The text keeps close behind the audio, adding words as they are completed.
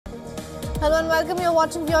Hello and welcome. You're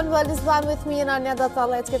watching WION The World. This one with me and Anya Datta.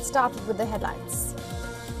 Let's get started with the headlines.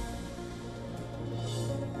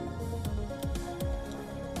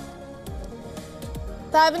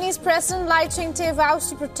 Taiwanese President Lai Ching-te vows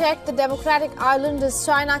to protect the democratic island as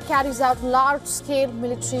China carries out large-scale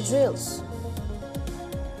military drills.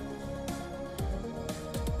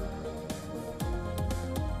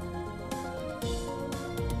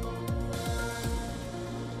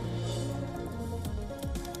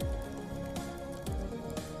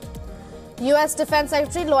 U.S. Defense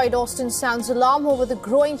Secretary Lloyd Austin sounds alarm over the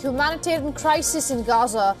growing humanitarian crisis in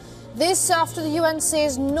Gaza. This after the UN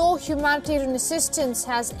says no humanitarian assistance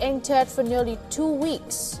has entered for nearly 2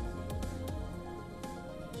 weeks.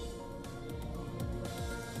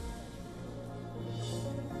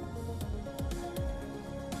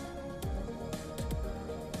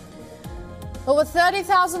 Over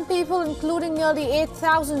 30,000 people, including nearly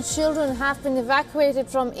 8,000 children, have been evacuated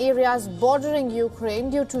from areas bordering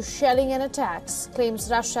Ukraine due to shelling and attacks, claims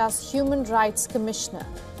Russia's Human Rights Commissioner.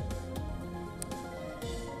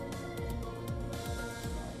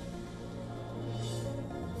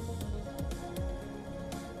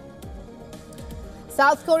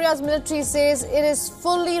 South Korea's military says it is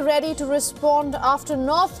fully ready to respond after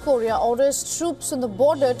North Korea orders troops on the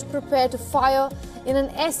border to prepare to fire in an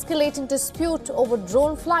escalating dispute over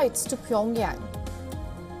drone flights to Pyongyang.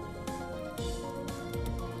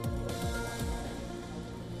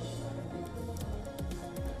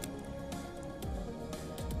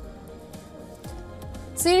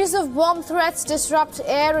 Series of bomb threats disrupt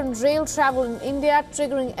air and rail travel in India,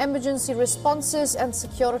 triggering emergency responses and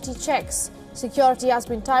security checks. Security has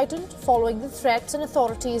been tightened following the threats, and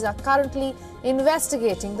authorities are currently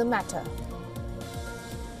investigating the matter.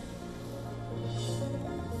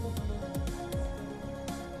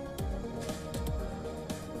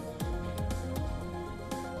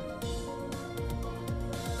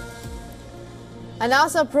 A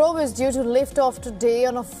NASA probe is due to lift off today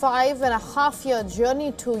on a 5.5-year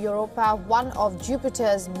journey to Europa, one of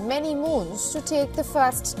Jupiter's many moons, to take the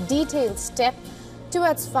first detailed step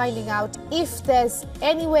towards finding out if there's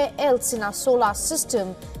anywhere else in our solar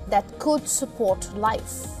system that could support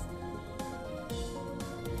life.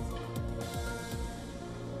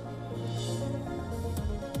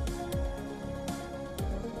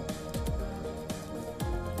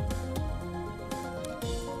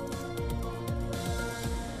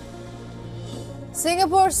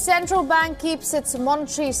 Singapore's central bank keeps its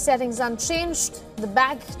monetary settings unchanged. The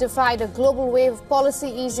bank defied a global wave of policy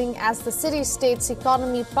easing as the city-state's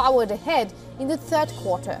economy powered ahead in the third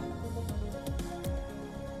quarter.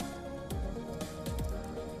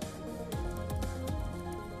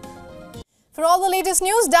 For all the latest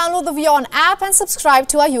news, download the WION app and subscribe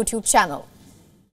to our YouTube channel.